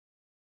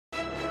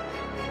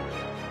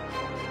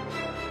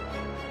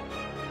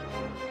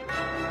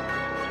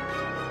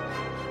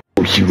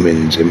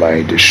humans in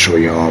my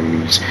destroyer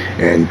armies,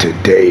 and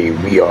today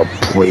we are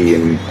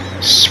playing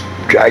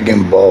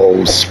Dragon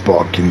Ball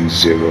Sparking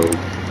Zero.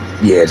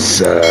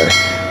 Yes,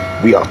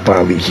 we are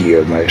finally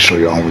here, my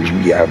destroyer armies.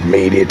 We have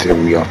made it,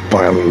 and we are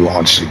finally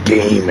launched the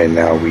game, and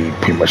now we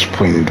pretty much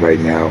playing it right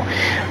now.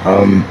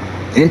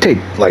 It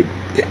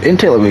didn't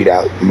take really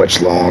that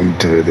much long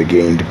to the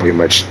game to pretty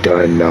much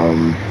done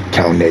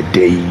counting their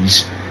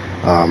days.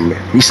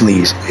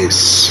 Recently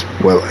it's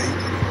well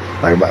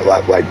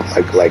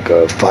like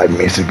 5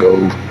 minutes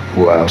ago.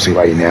 Well, I'll say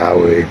right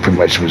now it pretty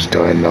much was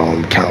done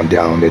counting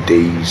down the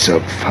days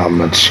of how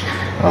much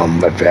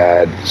I've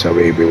had, so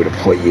we're able to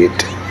play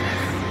it.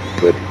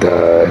 But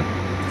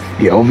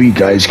yeah, hopefully you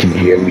guys can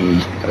hear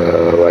me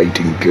right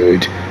and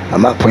good.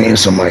 I'm not playing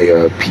this on my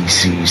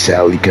PC,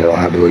 sadly, because I don't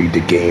have really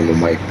the game on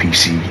my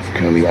PC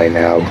currently right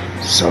now.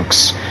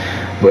 Sucks.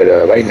 But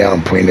right now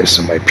I'm playing this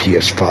on my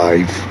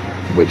PS5,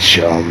 which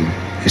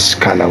is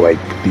kind of like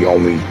the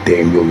only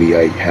thing really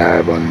I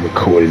have on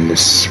recording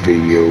this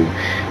video.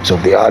 So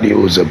if the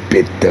audio is a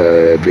bit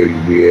very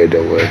weird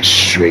or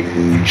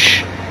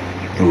strange.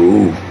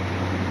 Ooh,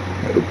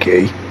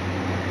 okay.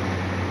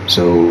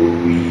 So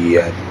we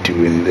are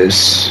doing this.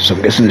 So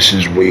I'm guessing this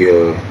is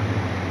where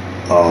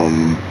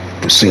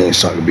the Saiyan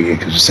Saga begins,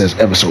 because it says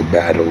episode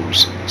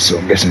battles. So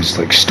I'm guessing it's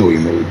like story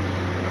mode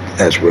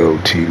as well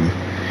too.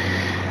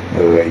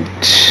 Alright.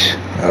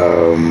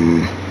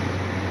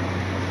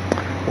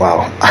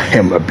 Wow, I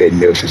am a bit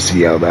nervous to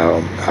see how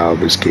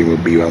this game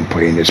will be when I'm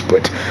playing this,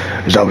 but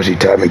it's obviously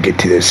time to get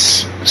to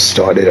this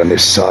started on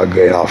this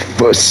saga in our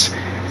first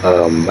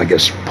I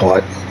guess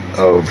part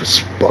of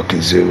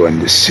Sparking Zero in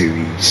this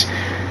series.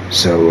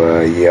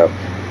 So yeah,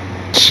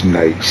 it's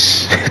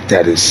nice.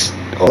 That is,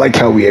 I like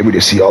how we're able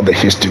to see all the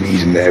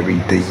histories and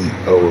everything.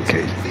 Oh,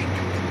 okay.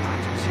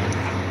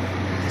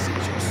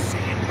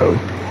 Oh,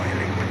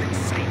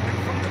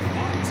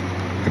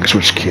 I can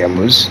switch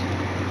cameras.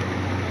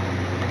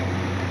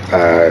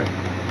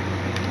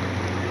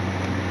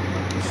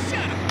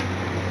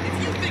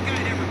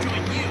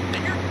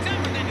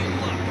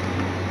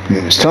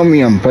 It's telling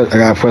me I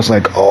gotta press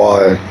like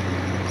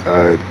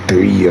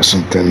R3 or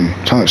something.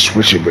 I'm trying to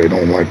switch it, but it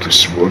don't like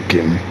it's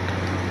working.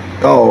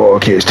 Oh,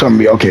 okay, it's telling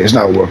me, okay, it's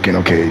not working.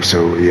 Okay,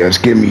 so yeah, it's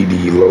giving me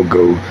the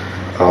logo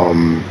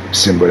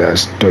symbol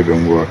that don't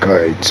even work.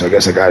 Alright, so I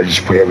guess I gotta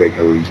just play it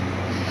regularly.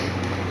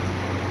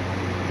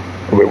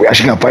 Wait, we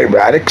actually gonna fight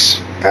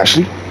Raditz?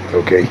 Ashley?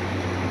 Okay.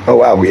 Oh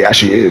wow, we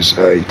actually is.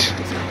 Alright.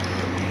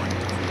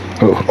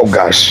 Oh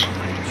gosh.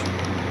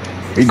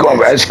 Where you going,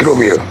 Raditz? Get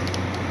over here.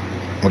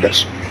 Oh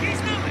gosh.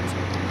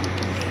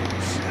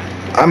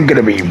 I'm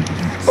gonna be,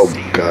 oh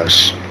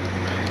gosh.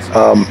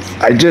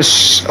 I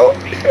just, oh,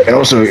 and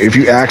also if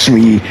you ask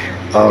me,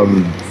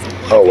 oh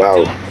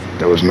wow,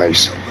 that was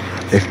nice.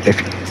 If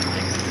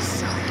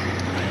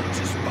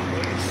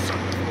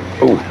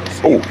oh,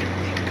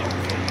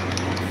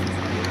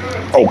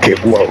 okay,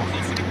 whoa,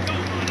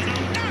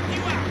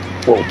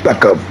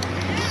 back up,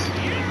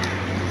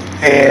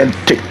 and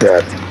take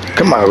that.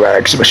 Come on,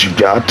 Rax, best you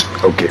got.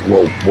 Okay,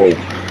 whoa,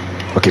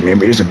 okay,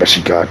 maybe here's the best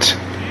you got.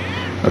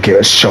 Okay,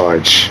 let's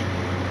charge.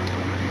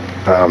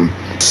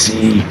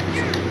 Seem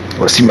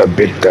a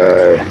bit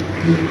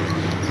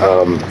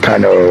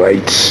kind of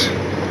right.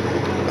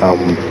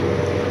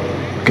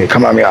 Okay,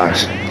 come on me,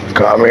 guys.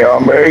 Come here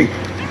on me.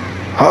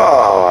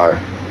 Ah,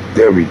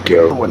 there we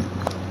go.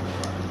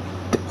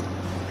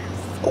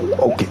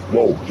 Oh, okay,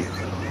 whoa.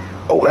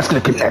 Oh, that's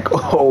gonna connect.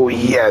 Oh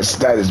yes,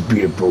 that is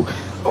beautiful.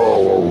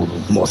 Oh,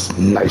 most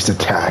nice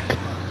attack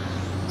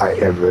I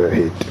ever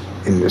hit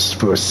in this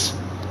first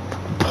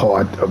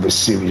part of the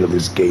series of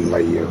this game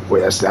right here.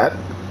 Wait, that's that?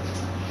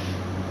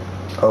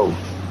 Oh,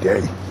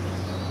 dang.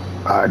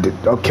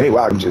 Okay,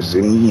 wow, I'm just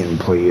in and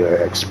play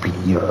XP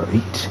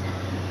 8.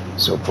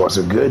 So far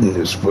so good in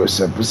this first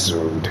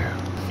episode.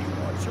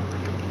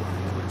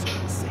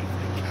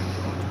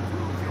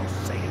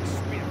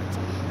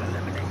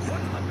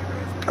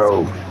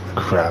 Oh,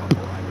 crap.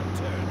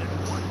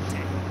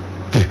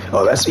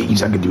 Oh, that's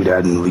easy. I could do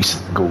that and at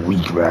least go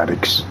weak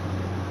Raditz.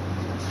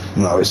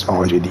 No, it's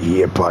 100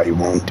 here, probably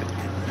won't.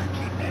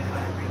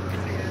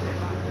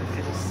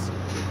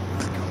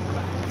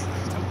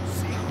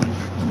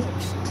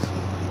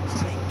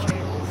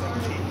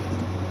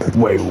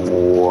 Wait,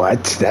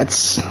 what?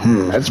 That's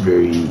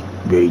very,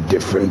 very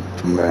different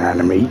from the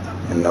anime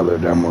and other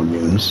demo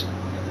games.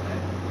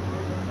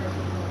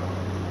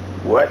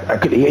 What? I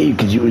could hear you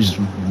because you was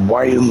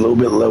wired a little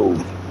bit low.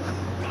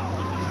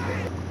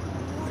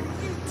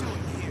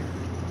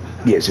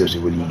 Yeah,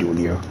 seriously, what are you doing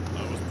here?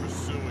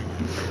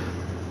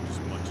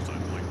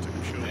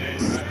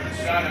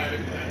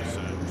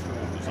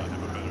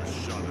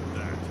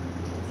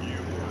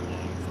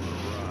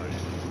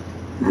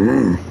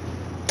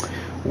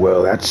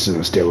 Well, that's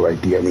still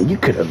right there. I mean, you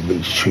could at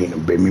least train a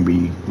bit.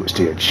 Maybe was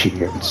there a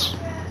chance?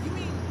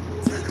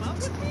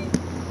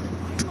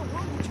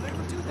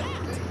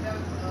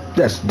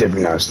 That's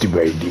definitely not a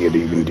stupid idea to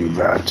even do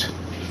that.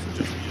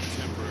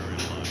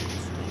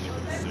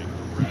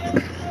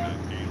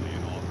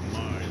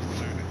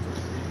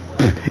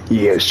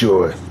 Yeah,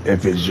 sure.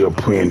 If it's your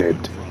planet.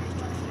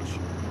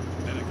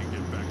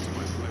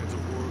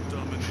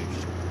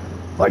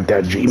 Like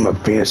that dream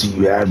of fantasy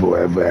you had will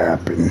ever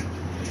happen.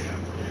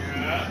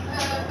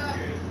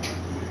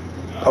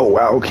 Oh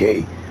wow,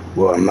 okay.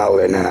 Well, I'm not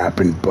letting that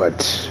happen,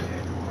 but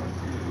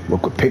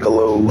work with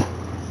Piccolo.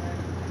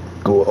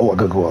 Go. Oh, I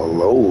could go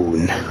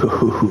alone.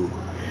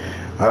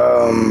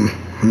 um.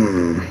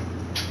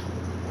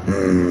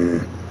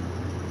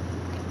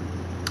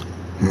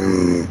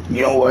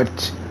 You know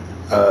what?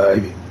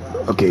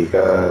 Okay.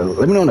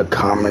 Let me know in the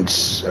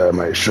comments.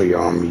 My show your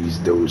armies,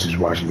 those who's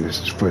watching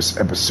this first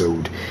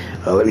episode.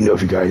 Let me know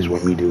if you guys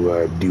want me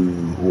to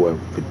do or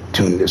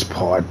tune this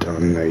part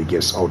on, I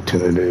guess,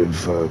 alternative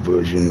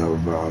version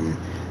of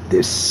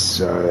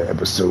this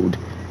episode.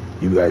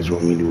 You guys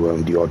want me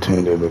to do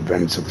alternative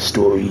events of the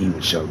story,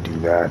 which I'll do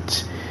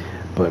that.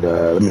 But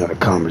let me know in the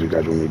comments if you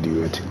guys want me to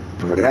do it.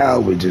 But for now,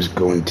 we're just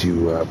going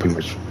to pretty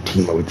much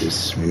team up with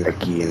this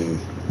Mineki and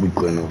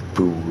weakling of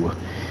fool.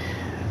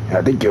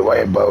 I think you're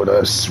right about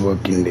us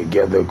working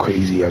together,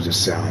 crazy as it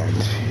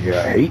sounds.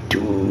 Yeah, I hate to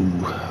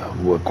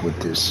work with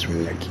this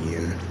Mineki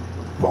and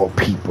all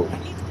people.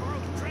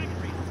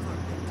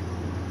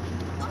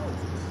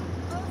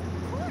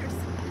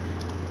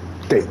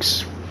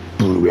 Thanks,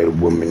 blue-haired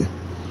woman.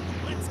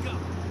 Let's go.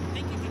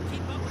 Think you can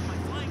keep up with my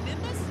flying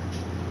Nimbus?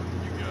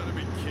 You gotta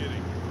be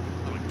kidding.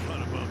 I'm a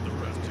cut above the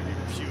rest of you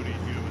puny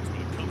humans when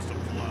it comes to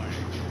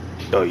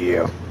flying. Oh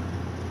yeah.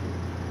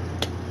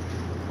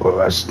 Well,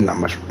 that's not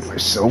much for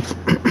myself.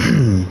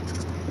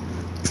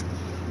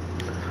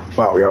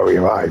 Wow, we already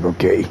arrived,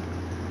 okay.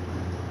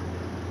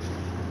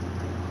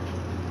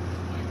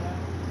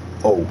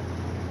 Oh.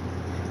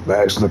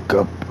 Let's look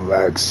up,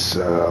 let's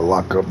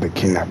lock up the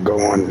kidnap.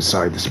 Go on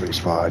inside the space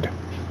pod.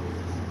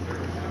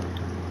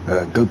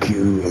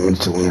 Goku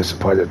immediately a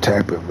surprise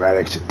attack, but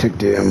Raditz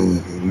detected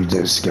him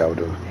using his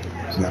scouter.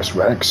 It's a nice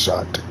Raditz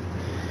shot.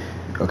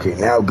 Okay,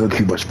 now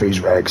Goku must face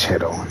Raditz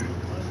head on.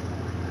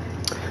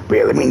 But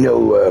yeah, let me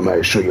know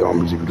my show your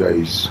armies if you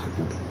guys. I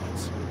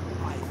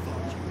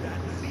thought you'd at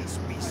least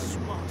be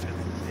smarter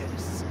than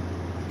this.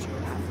 But you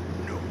have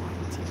no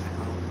idea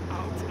how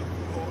out of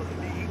your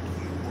league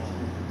you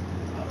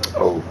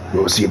are. Oh,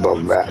 we'll see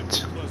about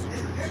that.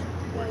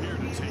 We're here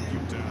to take you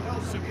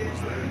down. Simple as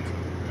that.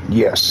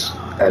 Yes,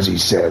 as he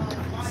said. I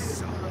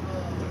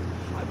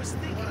was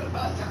thinking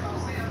about that.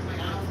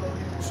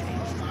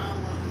 Changed my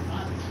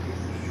mind.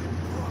 You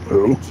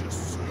Who? probably just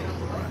saw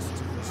the rest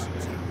of us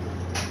too.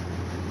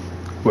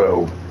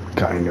 Well,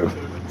 kind of.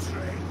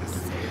 Betraying the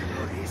same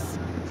race,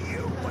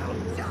 you will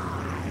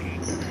die.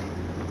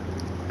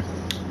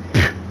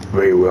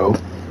 Very well.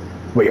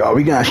 Wait, are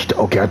we gonna?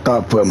 Okay, I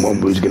thought for a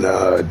moment we was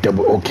gonna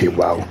double. Okay,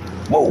 wow.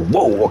 Whoa,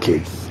 whoa.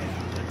 Okay,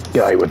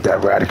 get out with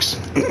that, Raditz.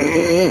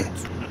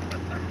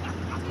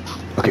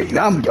 Okay,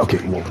 now I'm okay.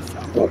 Whoa,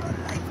 whoa.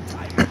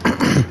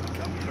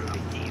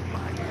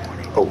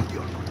 Oh,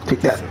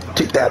 take that,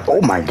 take that.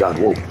 Oh my God,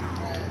 whoa.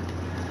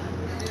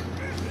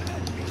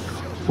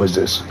 What's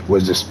this?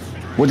 What's this?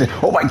 What's this?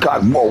 Oh my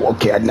God, whoa.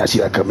 Okay, I did not see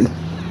that coming.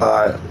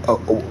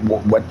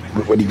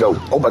 Where'd he go?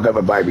 Oh my God,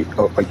 my baby.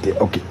 Oh, right there.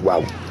 Okay,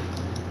 wow.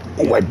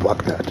 Oh, I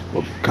blocked that.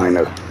 Well, kind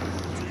of.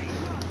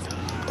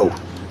 Oh.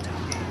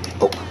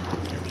 Oh.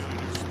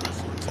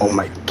 Oh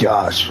my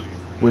gosh.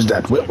 What's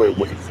that? Wait.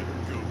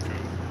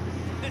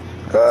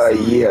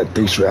 Yeah,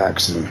 thanks for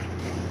asking.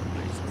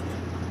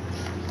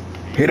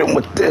 Hit him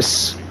with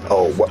this.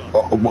 Oh, what?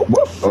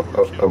 What?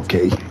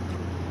 Okay.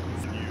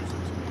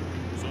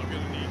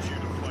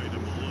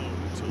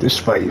 This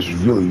fight is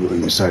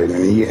really exciting.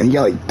 And he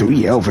got like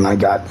 3 health and I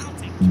got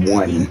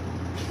 1.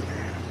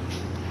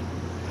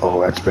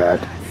 Oh, that's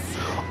bad.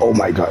 Oh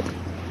my God.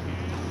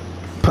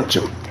 Punch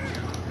him.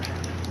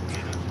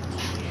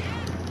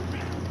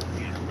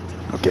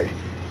 Okay.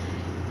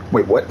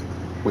 Wait, what?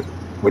 Wait,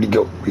 where'd he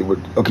go?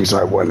 Okay, so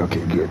I won.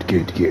 Okay,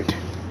 good.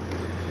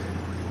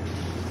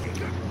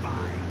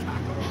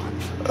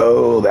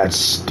 Oh, that's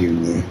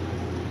Stu.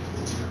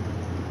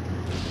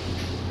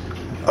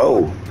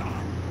 Oh.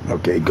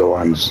 Okay, go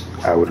on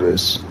out of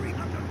this.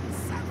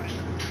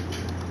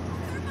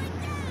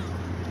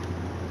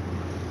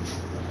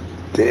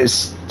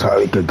 This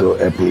totally could go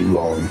epically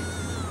wrong.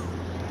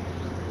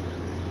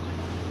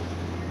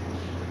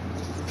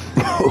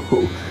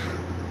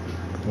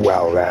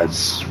 Wow,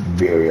 that's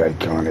very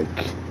iconic.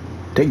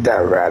 Take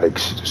that,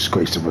 Raditz,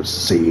 disgrace of a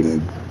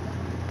Saiyan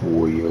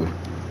warrior.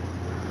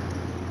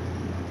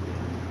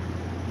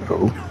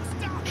 Oh,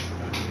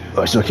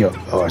 I still can't.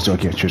 Oh, I still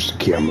can't trust the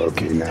camera.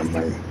 Okay, now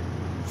mind.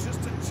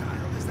 Just a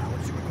child, is that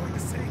what you were going to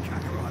say,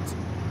 Kakarot?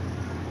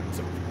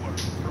 Don't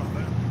worry,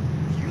 brother.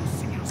 You'll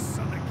see your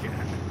son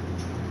again.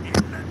 In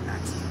the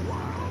next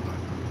world.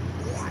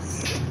 What?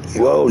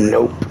 Whoa,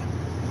 nope.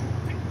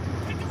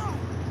 Piccolo!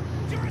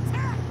 Your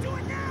attack! Do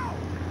it now!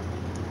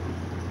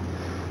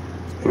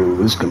 Ooh,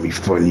 this is gonna be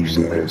fun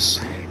using this.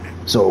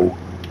 So,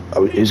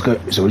 it's gonna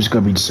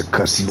be just a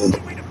cutscene.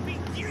 Way to beat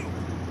you!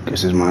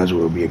 Guess this might as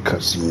well be a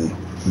cutscene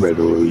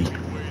regularly.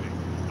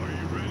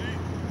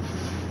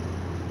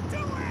 Do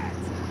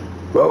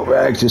it! Well,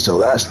 Rags, it's the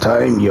last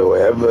time you'll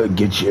ever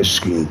get your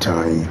screen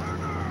time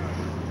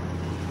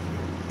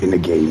in the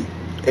game.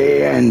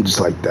 And just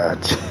like that.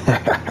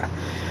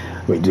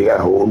 Wait, do you got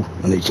a hole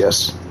in the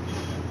chest?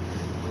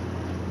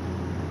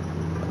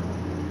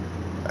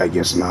 I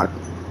guess not.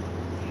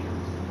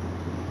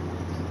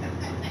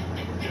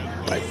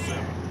 Like,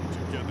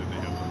 Together they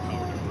have the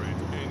power to grant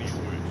any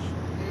wish,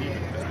 even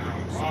if it's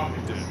bringing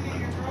someone dead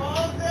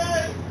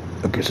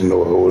back to okay, so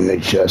no hole in the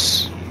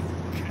chest.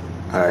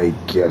 I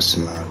guess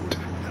not.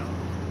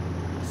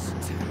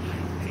 Still, I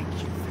thank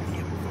you for the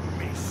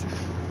information.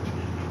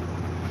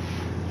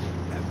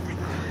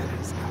 Everything that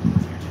has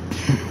happened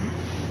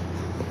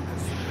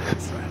has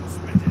been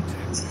transmitted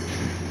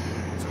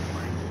to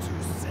my two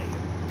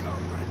Saiyan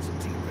comrades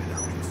deep in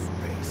outer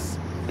space.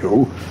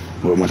 Oh,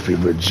 well, it must be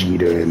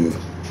Vegeta and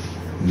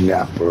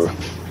Nappa.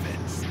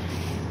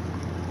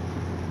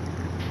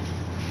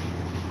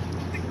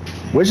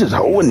 Where's this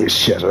hole in this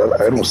chest?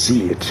 I don't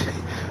see it.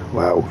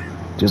 Wow.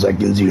 Just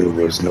like in the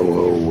universe, no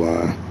hole.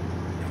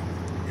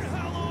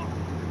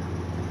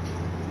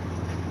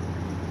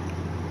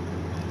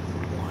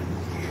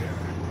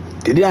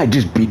 Didn't I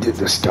just beat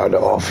the starter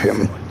off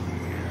him?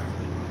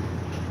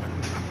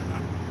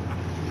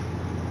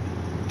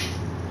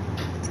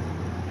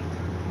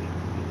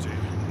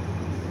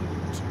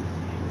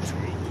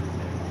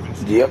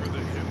 Yep.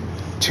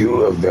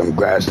 Two of them.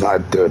 Grass,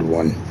 not third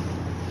one.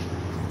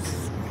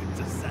 Sweet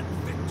does that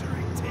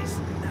victory taste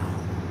now?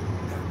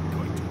 They're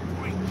going to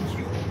break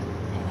you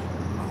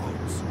out.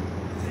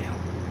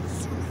 They'll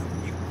soon have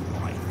you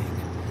writhing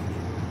in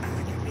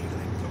agony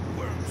like the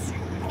worms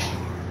you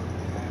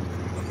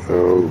are.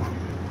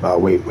 Oh.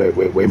 Wait a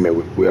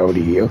minute. We're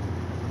already here?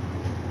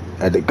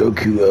 At the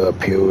Goku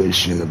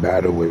perish in the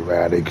battle with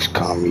Raditz,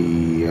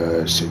 Kami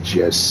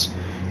suggests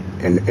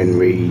and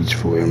enraged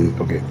for him.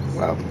 Okay,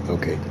 wow,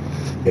 okay.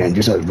 And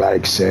just as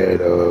Raditz said,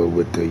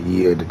 with the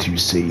year, the two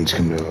Saiyans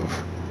converge.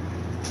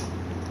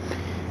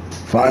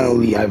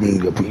 Finally, having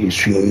completed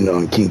training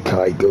on King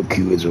Kai,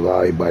 Goku is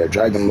arrived by the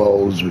Dragon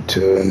Balls,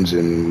 returns,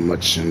 and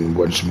much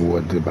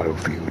more to the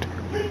battlefield.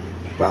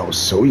 Wow,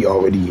 so he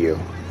already here.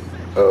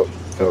 Oh,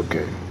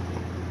 okay.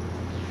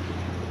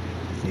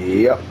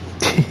 Yep.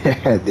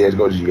 There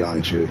goes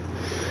Yamcha.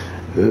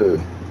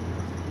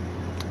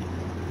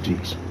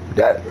 Jeez.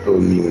 That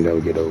wouldn't even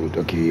never get old.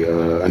 Okay,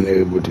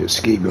 unable to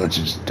escape,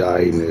 launches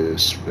die in the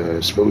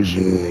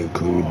explosion,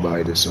 included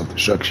by the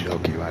self-destruction.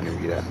 Okay, I didn't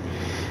read that.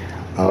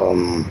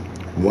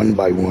 One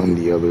by one,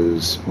 the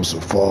others also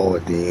fall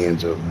at the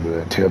hands of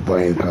the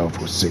terrifying,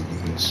 powerful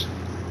Saiyans.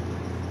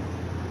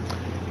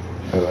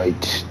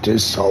 Alright,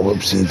 this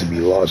all-up seems to be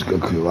lost.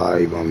 Goku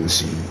alive on the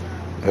scene.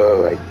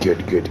 Alright,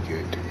 good.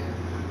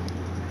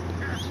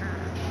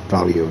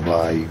 Probably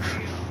alive.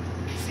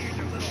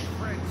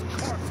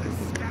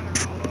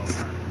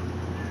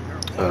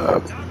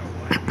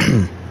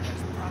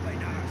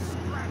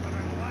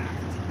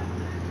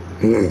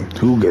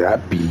 Who could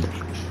that be?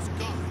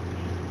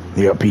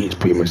 Yeah, Pete's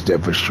pretty much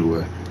dead for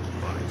sure.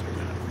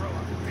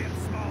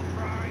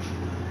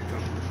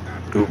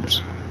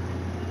 Oops.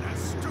 That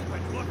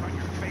stupid look on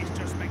your face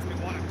just makes me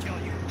want to kill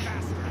you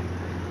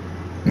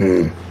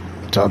faster.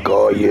 Talk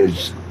all your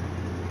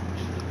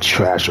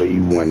trash or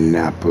you want,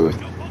 Nappa.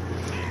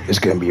 It's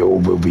gonna be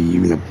over for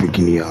you in a blink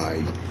in the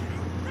eye.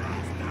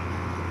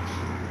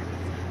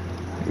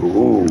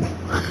 Ooh.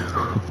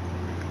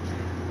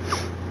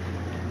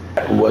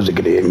 Wasn't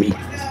gonna hit me.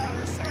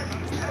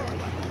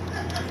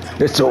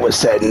 It's over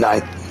said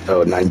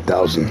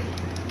 9,000.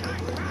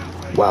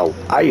 Wow,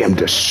 I am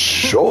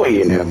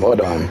destroying him.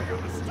 Hold on.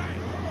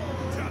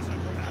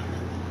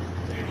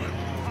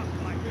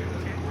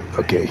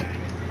 Okay.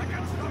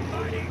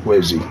 Where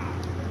is he?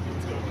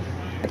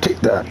 Take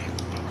that.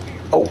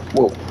 Oh,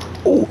 whoa.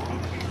 Oh.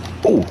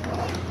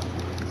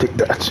 Take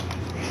that.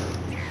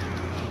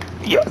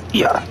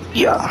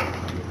 Yeah.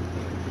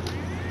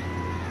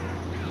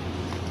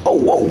 Oh,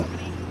 whoa.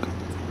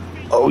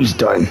 Oh, he's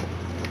done.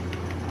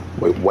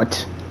 Wait,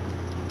 what?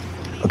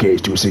 Okay,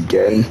 let's do this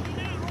again.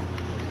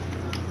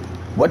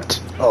 What?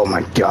 Oh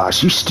my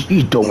gosh,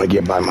 you don't want to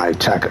get by my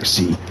attack, I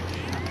see.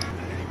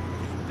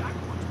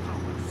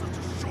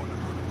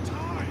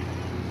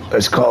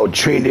 It's called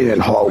Training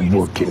and Hard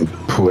Working,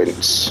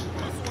 Prince.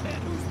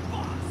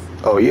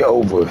 Oh, you're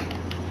over.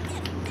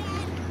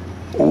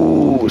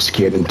 Ooh,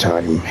 scared in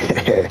time.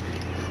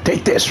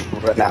 Take this,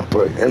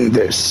 Nappa, and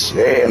this,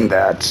 and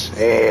that,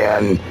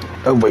 and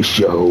erase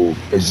your whole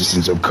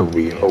existence of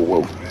career. Oh,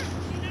 whoa.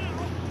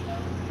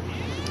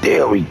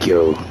 There we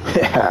go.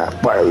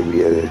 Finally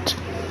did it.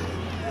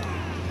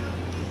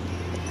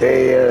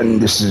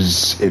 And this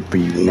is it for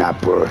you,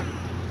 Nappa.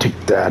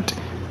 Take that.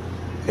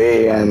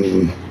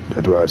 And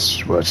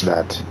what's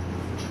that?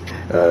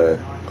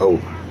 Oh,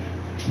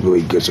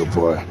 really good so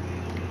far.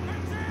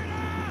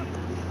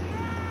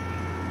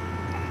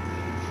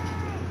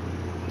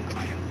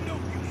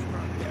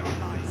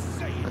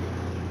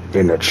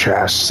 And a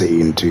trash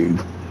Saiyan too.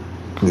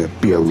 Gonna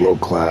be a low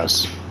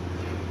class.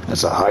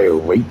 That's a higher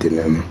rate than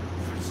him.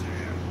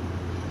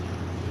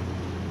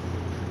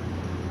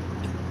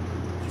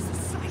 He's a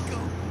psycho.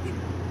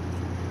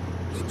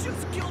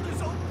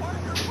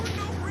 partner for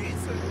no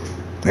reason.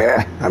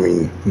 Yeah, I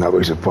mean, not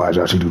very surprised.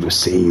 I should do the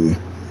same.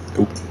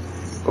 Oop,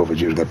 over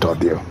Vegeta's gonna talk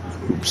there.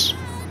 Oops. No,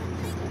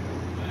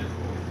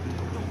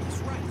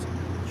 he's right.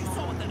 You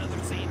saw what that other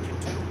Saiyan can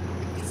do.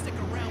 If you stick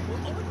around,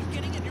 we'll only be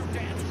getting in your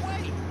dad's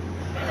way.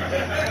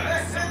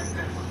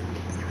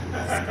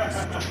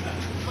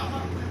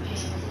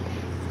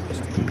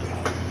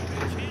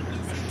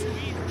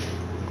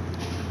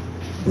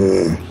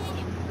 Hmm.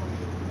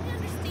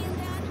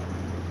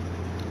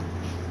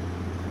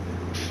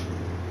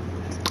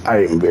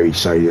 I am very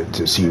excited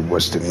to see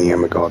what's the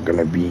dynamic are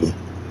gonna be.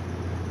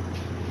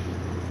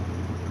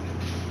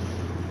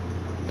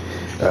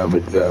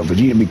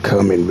 Vegeta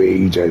become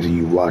enraged as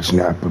he watched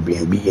Nappa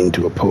being beaten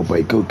to a pulp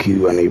by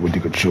Goku. Unable to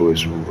control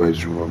his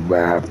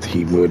wrath,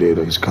 he murdered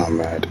his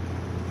comrade.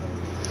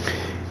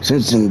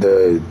 Sensing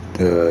the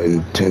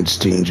intense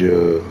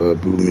danger,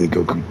 booming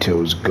Goku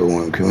tells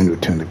Gohan to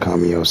return to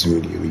Kami House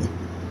immediately.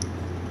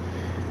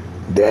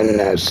 Then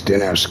as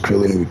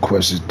Krillin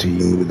requested to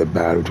move the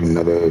battle to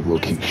another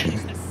location.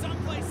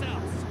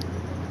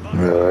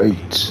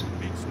 Right.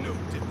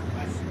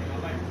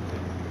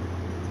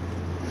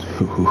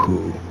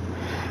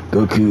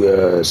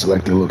 Goku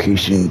selected a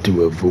location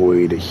to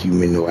avoid a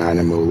human or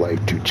animal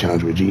life to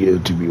challenge Vegeta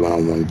to be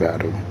one-on-one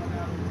battle.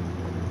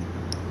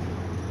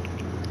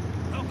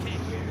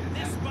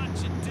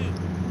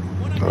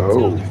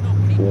 Oh,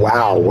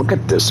 wow, look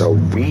at this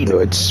arena.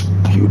 It's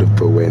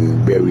beautiful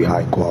and very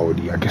high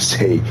quality, I can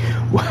say.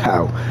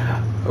 Wow.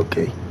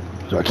 Okay.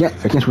 So I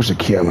can't switch the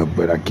camera,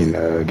 but I can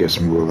I guess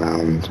move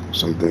around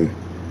something.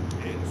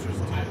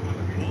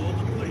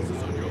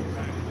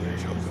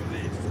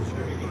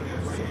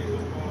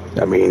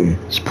 I mean,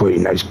 it's a pretty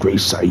nice,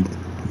 great site.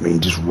 I mean,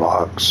 just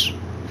rocks.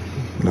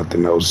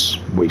 Nothing else.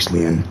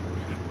 Wasteland.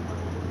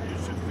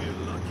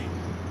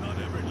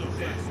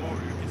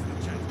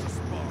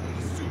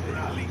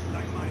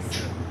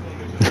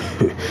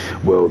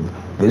 Well,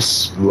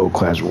 this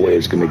low-class warrior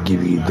is going to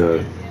give you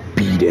the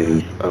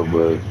beating of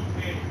a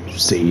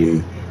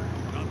Saiyan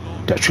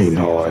that trained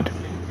hard.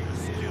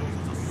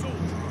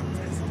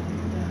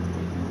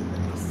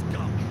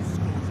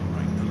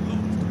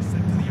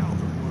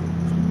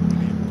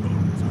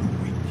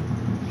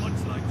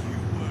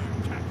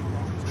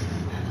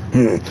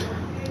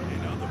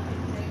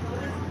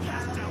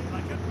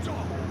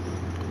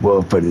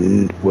 Well,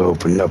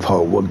 for enough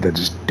hard work that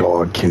this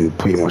dog can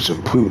pretty much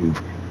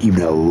improve,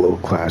 even a low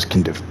class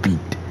can defeat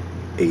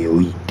a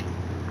elite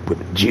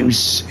with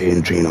juice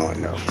and train hard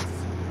enough.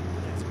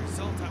 As a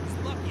result, I was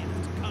lucky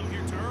enough to come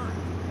here to earn.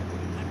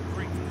 I'm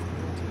grateful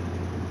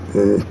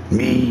for it.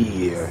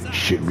 Me,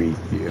 should be,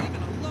 yeah. Even a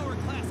lower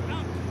class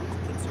outcast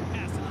can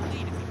surpass an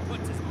elite if he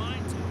puts his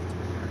mind to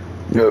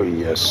it. Oh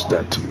yes,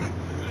 that too.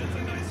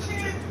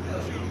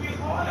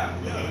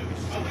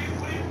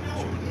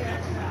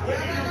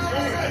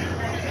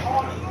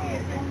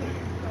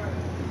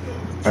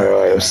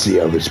 Alright, let's see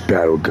how this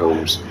battle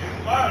goes.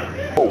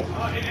 Oh,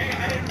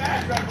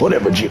 hold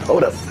up, Vegeta,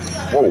 hold up.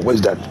 Whoa,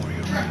 what's that?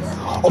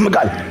 Oh my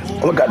god,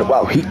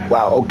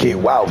 wow, okay,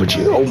 wow,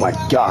 Vegeta, oh my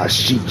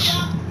gosh, jeez.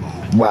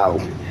 Wow.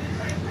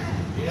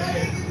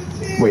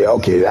 Wait,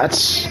 okay,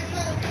 that's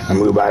a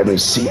move I haven't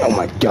seen. Oh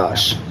my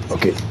gosh,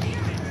 okay.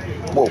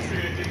 Whoa,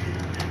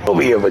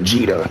 over here,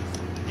 Vegeta.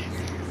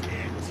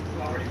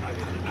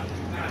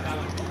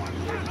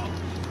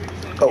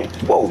 Oh,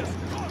 whoa.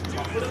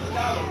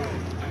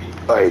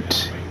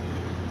 Alright.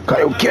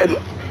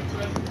 Kaioken.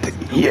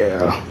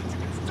 Yeah.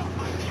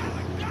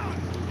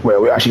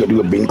 Well, we're actually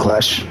gonna do a beam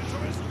clash.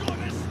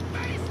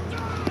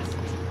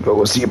 But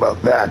we'll see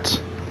about that.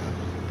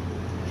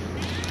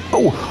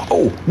 Oh,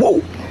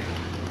 whoa.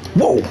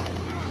 Whoa.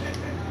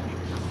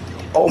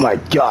 Oh my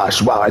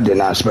gosh. Wow, I did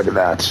not expect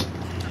that.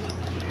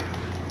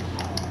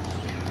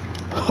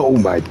 Oh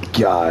my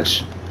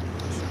gosh.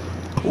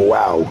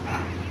 Wow.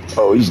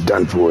 Oh, he's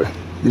done for.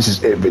 This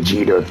is it,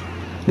 Vegeta.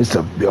 It's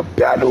a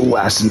battle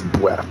lasting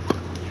breath.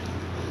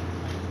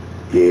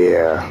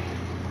 Yeah.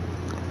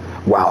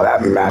 Wow,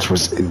 that match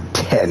was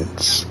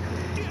intense.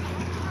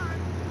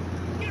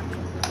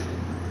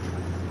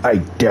 I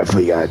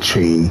definitely gotta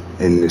train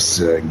in this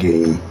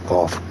game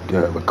off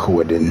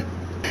recording.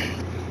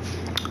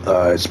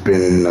 It's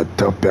been a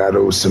tough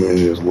battle. Some in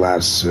his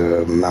last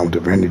amount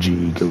of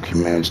energy, Goku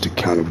managed to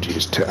counter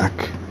Vegeta's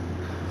attack.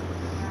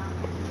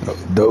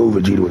 Though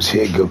Vegeta was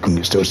hit, Goku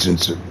can still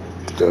sense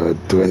the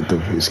strength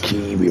of his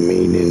ki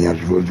remaining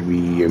as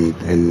rotary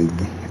and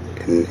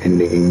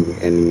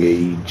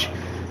engage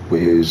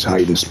with his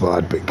hiding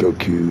spot, but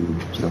Goku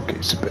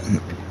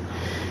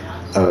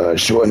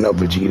sure enough,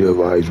 Vegeta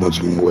arrives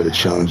once more to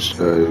challenge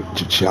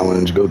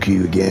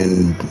Goku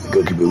again.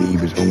 Goku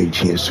believes his only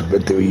chance to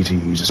victory to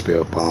use a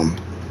spell bomb.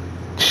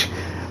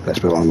 That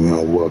spell bomb will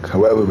not work.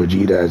 However,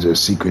 Vegeta has a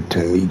secret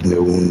technique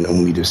known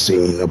only to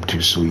Saiyan up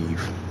to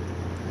sleeve.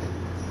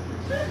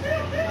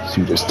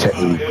 See this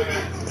technique.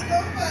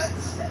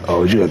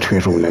 Oh, you're gonna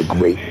transform in that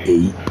great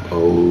ape.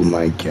 Oh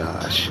my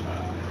gosh.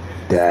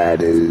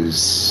 That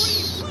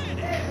is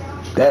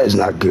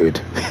not good.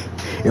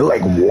 It's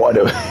like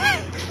water.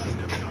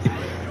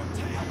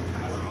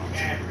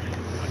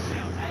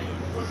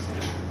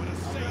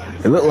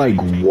 It looked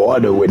like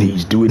water when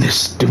he's doing this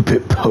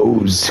stupid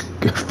pose.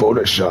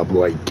 Photoshop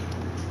like.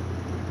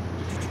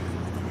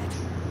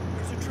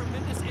 There's a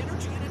tremendous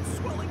energy and it's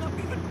swelling up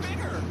even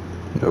bigger.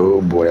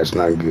 Oh boy, that's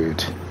not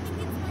good.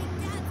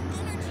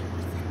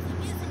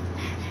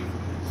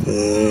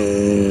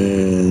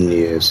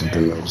 Yeah,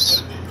 something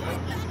else.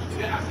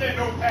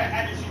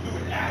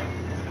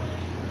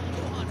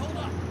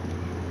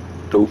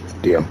 Oh,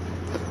 damn.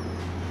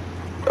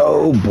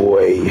 Oh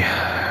boy.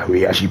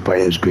 We actually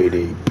fighting this great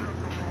ape.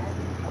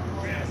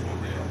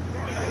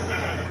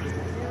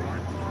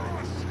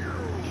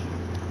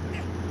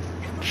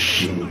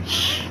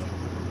 Sheesh.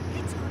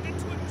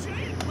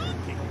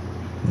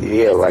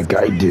 Yeah, like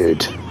I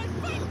did.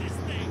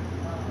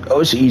 Oh,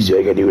 it's easy. All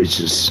I gotta do is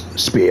just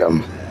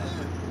spam.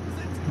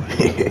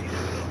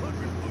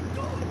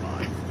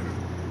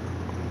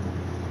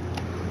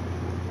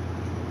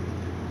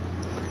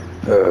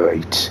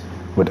 Alright.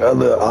 With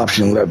other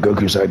option left,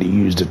 Goku decided to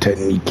use the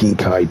technique King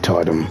Kai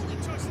taught him.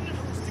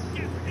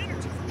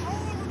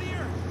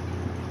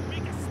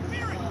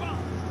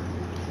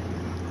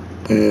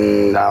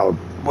 Now,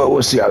 well,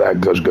 we'll see how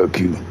that goes,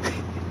 Goku.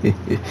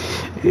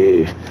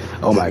 Yeah.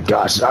 Oh my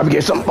gosh, I'm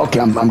getting some. Okay,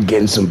 I'm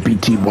getting some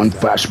BT1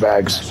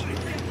 flashbacks.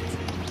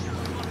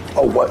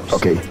 Oh what?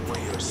 Okay.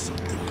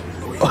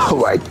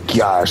 Oh my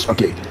gosh.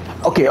 Okay.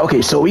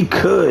 Okay. So we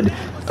could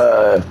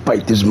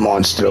fight this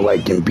monster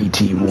like in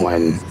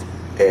BT1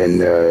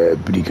 and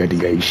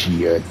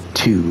Budikadigaishi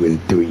 2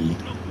 and 3.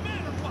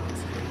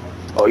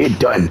 Oh, you're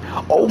done.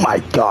 Oh my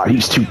god,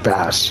 he's too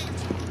fast.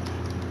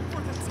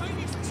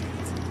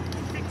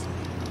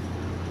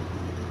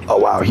 Oh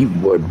wow, he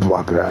would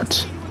block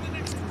that.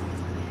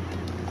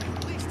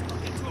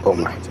 Oh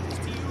my.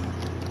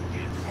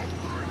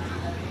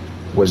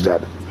 What's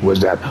that?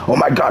 Oh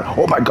my god.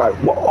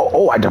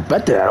 Oh, I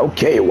deflected that.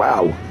 Okay,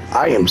 wow.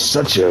 I am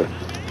such a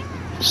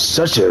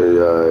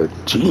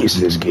genius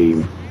in this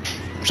game.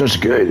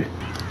 Such good.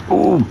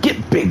 Ooh,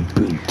 get big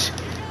boot.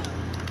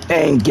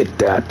 And get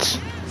that.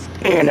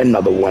 And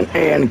another one.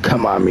 And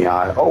come on,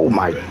 Mia. Oh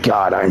my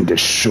god, I'm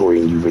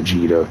destroying you,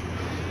 Vegeta.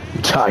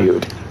 I'm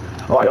tired.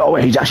 Oh,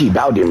 he's actually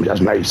bowed him.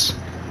 That's nice.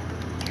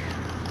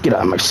 Get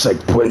out of my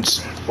sight,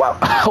 Prince. Wow.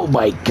 Oh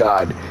my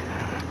god.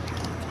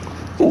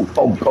 Ooh,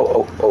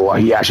 oh,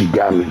 he actually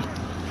got me.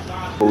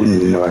 Oh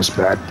no, that's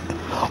bad.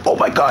 Oh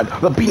my god,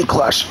 the beam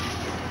clash.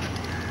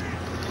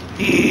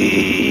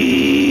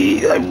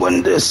 I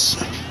won this.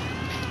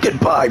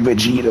 Goodbye,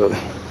 Vegeta.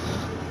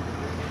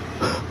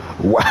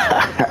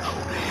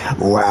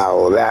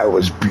 Wow, that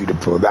was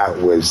beautiful. That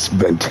was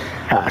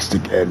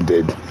fantastic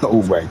ending.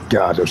 Oh my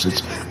god, that was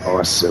just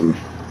awesome.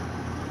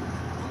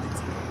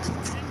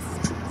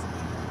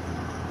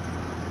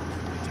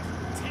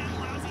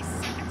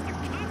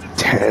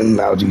 10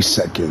 lousy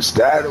seconds.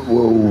 That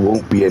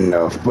won't be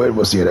enough, but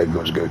we'll see how that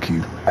goes,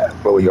 Goku.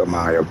 Well, we got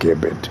my okay a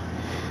bit.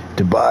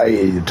 To buy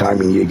the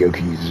timing near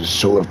Goku uses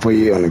solar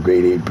flare on the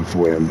grade 8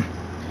 before him.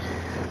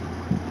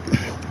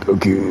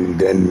 Goku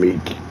then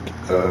make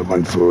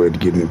run forward,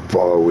 getting as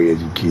far away as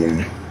he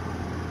can.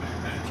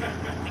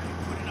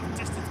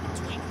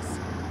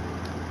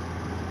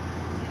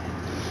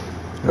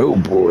 Oh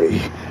boy,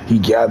 he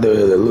gathered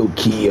a little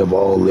key of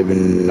all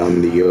living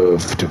on the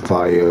earth to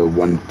fire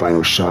one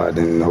final shot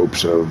in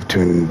hopes of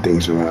turning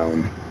things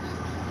around.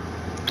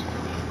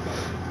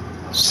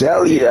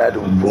 Sadly, that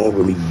won't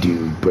really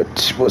do,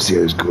 but we'll see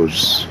how this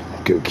goes,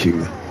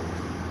 Goku.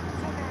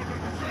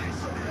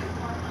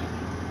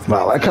 Wow,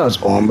 I like how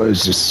his armor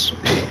is just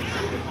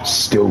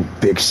still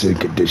fixed in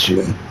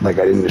condition, like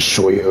I didn't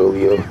destroy it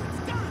earlier.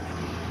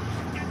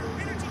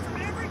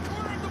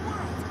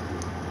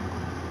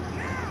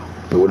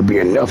 But would it be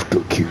enough,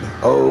 Goku?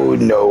 Oh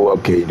no,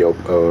 okay, nope,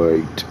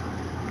 alright.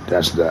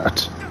 That's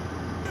that.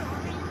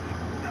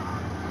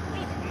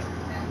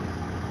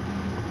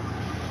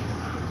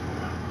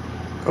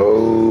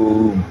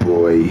 Oh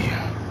boy.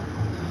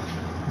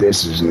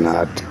 This is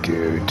not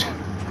good.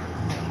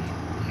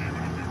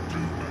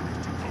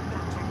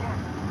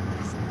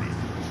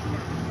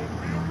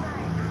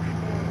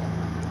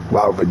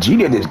 Wow,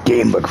 Vegeta in this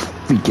game look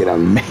freaking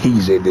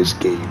amazing, this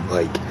game.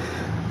 Like,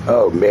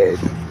 oh man.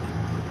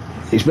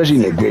 Especially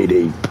in the grade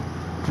 8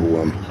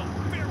 for him.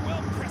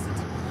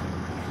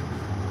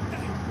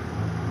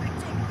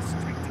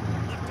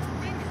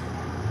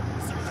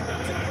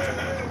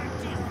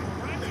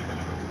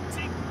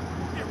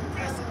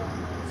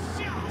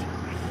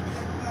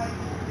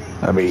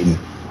 I mean,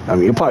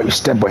 he'll probably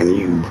step on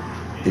you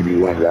if you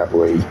went that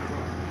way.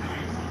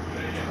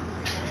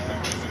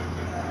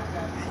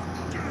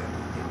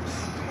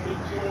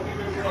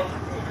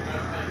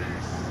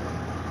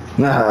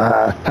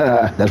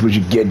 That's what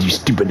you get, you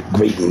stupid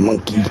great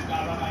monkey.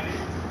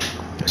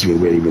 That's me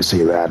where even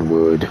say that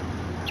word.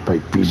 It's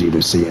probably easy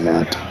even saying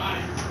that.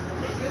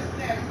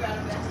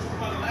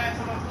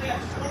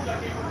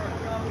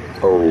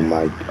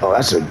 Oh,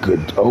 that's a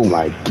good, oh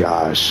my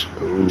gosh.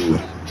 Ooh.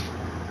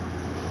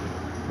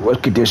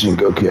 What condition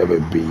Goku ever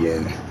be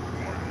in?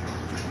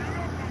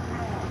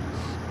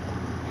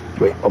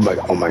 Wait, oh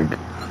my,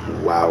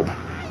 wow.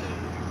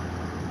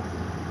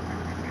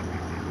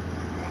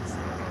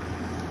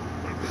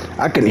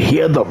 I can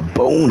hear the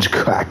bones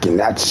cracking.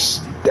 That's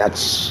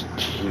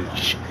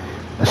huge.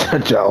 That's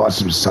such an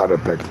awesome sound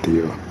effect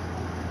there.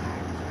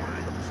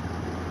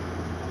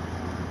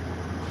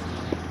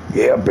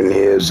 Yeah, up in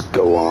ears,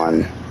 go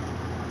on.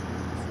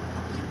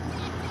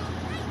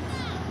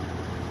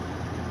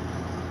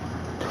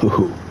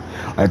 Ooh,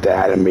 like the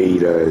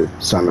animated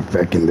sound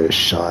effect in this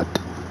shot.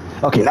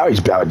 Okay, now he's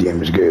power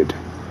damage, good.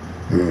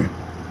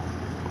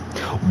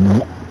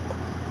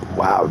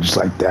 Wow, just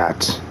like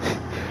that.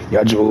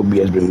 Yajirobe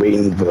has been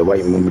waiting for the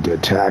right moment to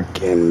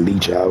attack and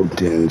leech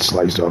out and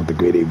slice off the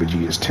Great Ape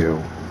Vegeta's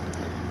tail.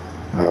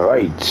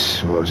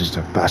 Alright, well, just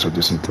a faster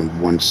distance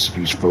than once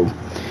useful.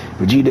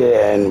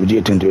 Vegeta and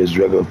Vegeta enter his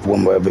regular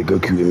form wherever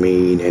Goku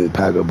remain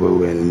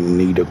impeccable and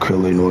neither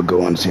Krillin nor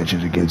Gohan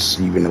Sanchez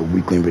against even a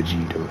weakling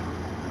Vegeta.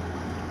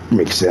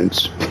 Makes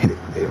sense.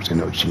 There's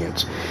no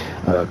chance.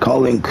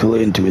 Calling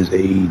Krillin to his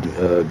aid,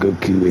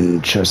 Goku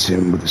entrusts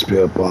him with a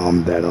spirit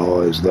bomb that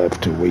all is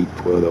left to wait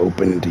for the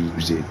opening to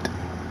use it.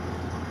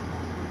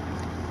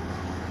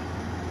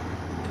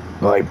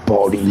 Alright,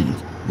 Baldy.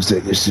 It's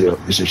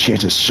a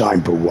chance to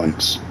shine for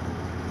once.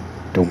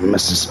 Don't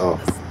mess this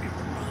up.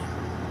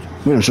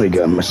 I'm sure you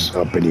gotta mess this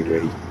up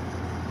anyway.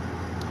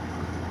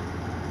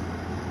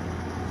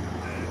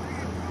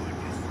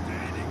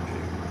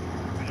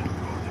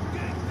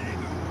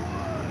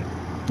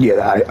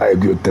 Yeah, I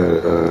agree with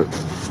the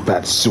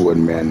fat sword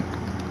man.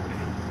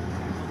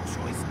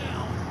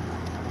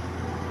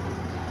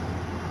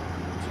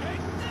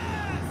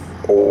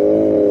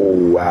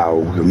 Oh wow,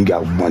 we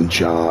got one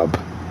job.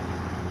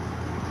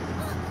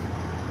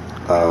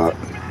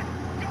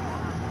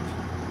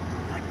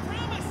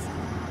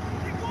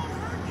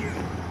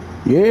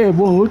 Yeah, it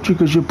won't hurt you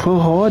because you're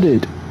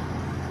pro-hearted.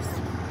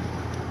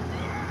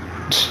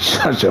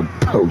 Such a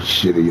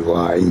bullshitty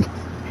line.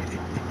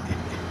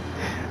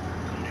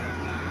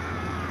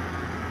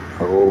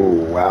 Oh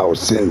wow,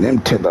 send them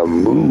to the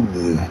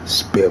moon,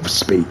 spare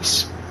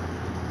space.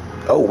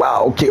 Oh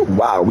wow, okay,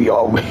 wow,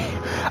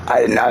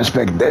 I did not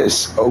expect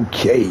this.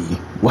 Okay,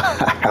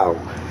 wow.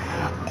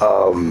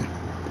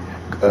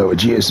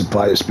 Vegeta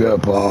supplied a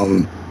spirit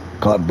bomb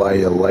caught by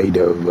the light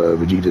of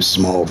Vegeta's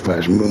small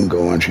flash moon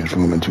go on,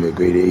 transform into a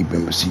great ape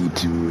and proceed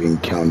to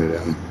corner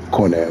him.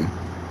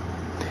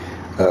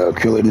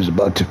 Krillin is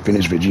about to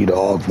finish Vegeta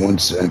off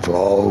once and for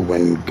all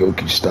when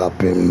Goku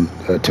stopped him,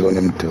 telling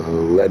him to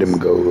let him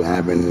go,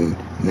 having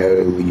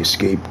narrowly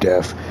escaped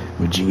death.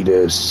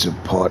 Vegeta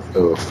support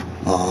Earth.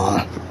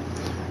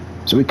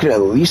 So we could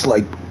at least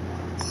like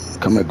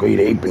become a great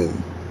ape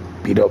and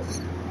beat up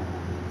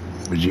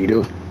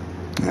Vegeta.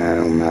 I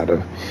don't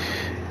matter.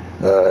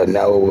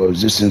 Now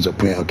resistance of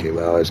plan. Okay,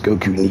 well, as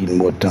Goku needing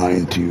more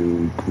time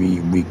to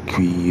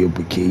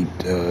replicate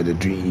the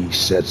 3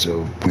 sets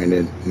of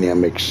planet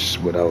dynamics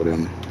without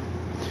him.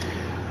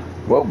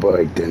 Well,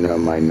 but then never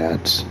mind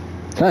that.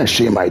 Kind of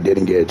shame I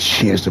didn't get a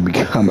chance to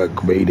become a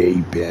great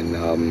ape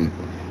and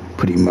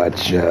pretty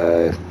much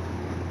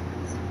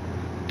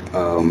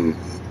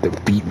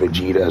defeat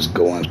Vegeta as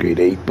Gohan's great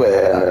ape.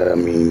 But I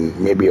mean,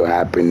 maybe it'll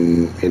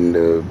happen in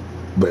the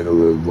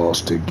regular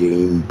roster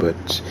game,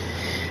 but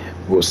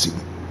we'll see.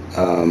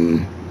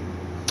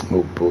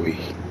 Oh boy.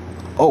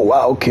 Oh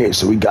wow, okay,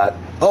 so we got,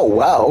 oh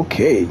wow,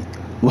 okay.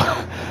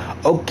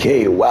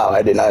 Okay, wow,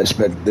 I did not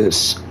expect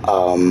this.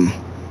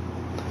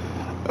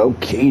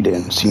 Okay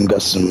then, so you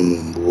got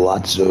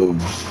lots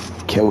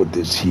of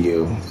characters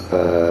here.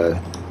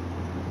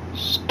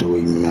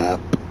 Story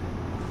map.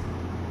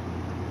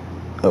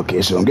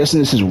 Okay, so I'm guessing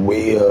this is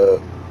where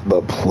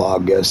the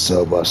progress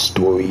of our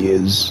story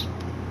is.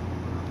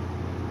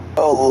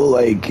 Oh,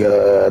 like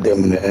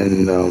them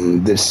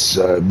in this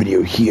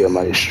video here, I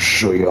might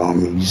show you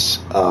homies.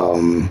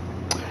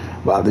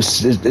 Wow,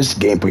 this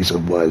gameplay so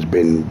far has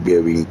been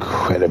very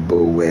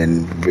incredible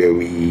and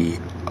very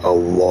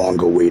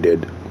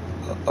long-awaited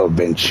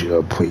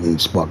adventure playing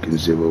Sparking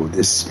Zero.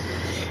 This,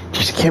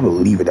 just can't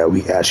believe it that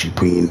we actually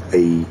playing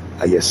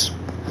I guess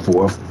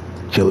 4th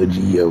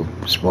trilogy of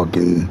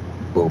Sparking.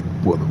 Well,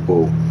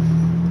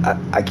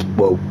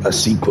 a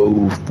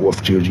sequel,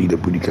 4th trilogy, the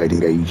Budokai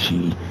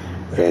Tenkaichi,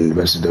 and the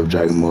rest of the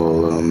Dragon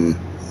Ball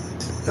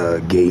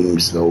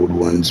games, the old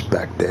ones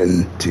back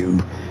then too.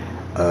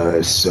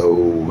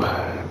 So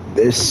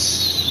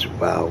this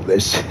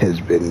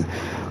has been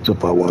so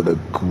far one of the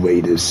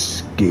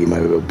greatest game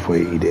I've ever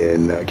played,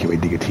 and I can't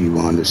wait to get to you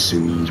on the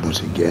series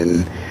once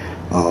again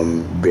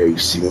very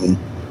soon.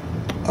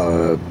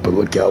 But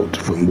look out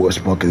for more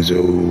Sparking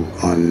Zero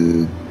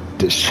on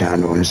this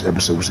channel and this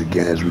episodes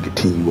again as we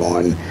continue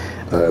on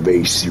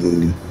very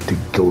soon to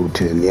go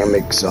to the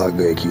Namek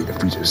Saga, aka the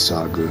Freezer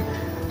Saga.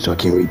 So I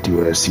can't wait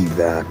to see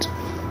that.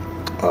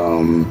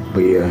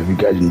 But yeah, if you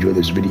guys enjoyed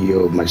this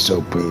video of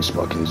myself playing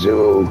Sparking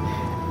Zero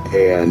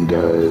and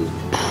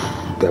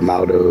the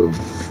amount of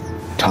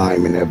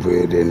time and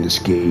effort in this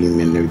game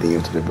and everything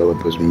else the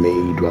developers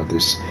made throughout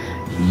this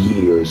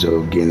years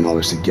of getting all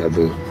this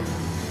together,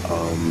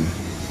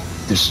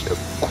 this is a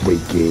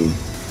great game.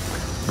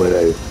 But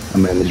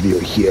I'm in this video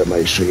here, I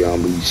might show you how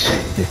these.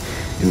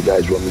 If you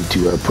guys want me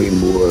to play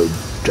more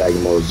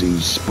Dragon Ball Z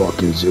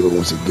Sparking Zero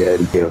once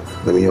again. Yeah,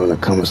 let me know in the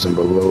comments down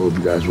below if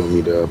you guys want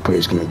me to play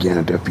this game again.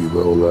 I definitely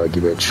will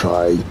give it a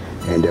try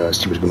and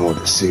see what's going on with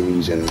the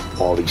series and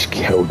all these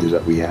characters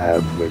that we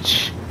have,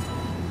 which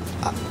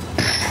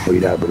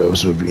but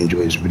also if you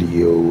enjoyed this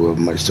video of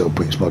myself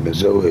playing Sparking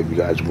Zero, if you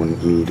guys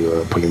want me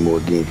to play more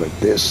games like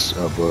this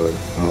of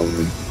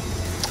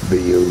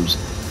videos,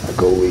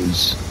 like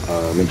always,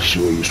 make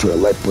sure you destroy the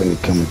like button,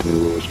 comment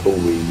below as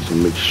always,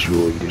 and make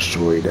sure you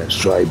destroy that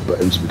subscribe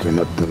button so we can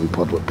knock them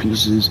part of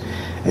pieces,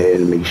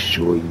 and make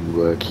sure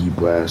you keep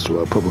blast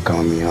or public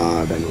comment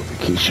on that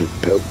notification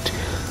bell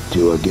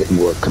to get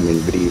more upcoming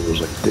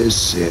videos like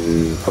this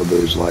and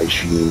others live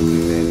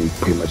stream and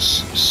pretty much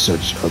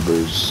such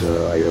others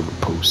I ever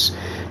post.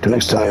 Till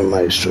next time,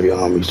 I destroy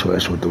your armies to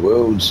us with the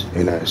worlds,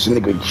 and I send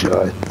a great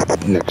shot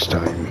next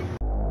time.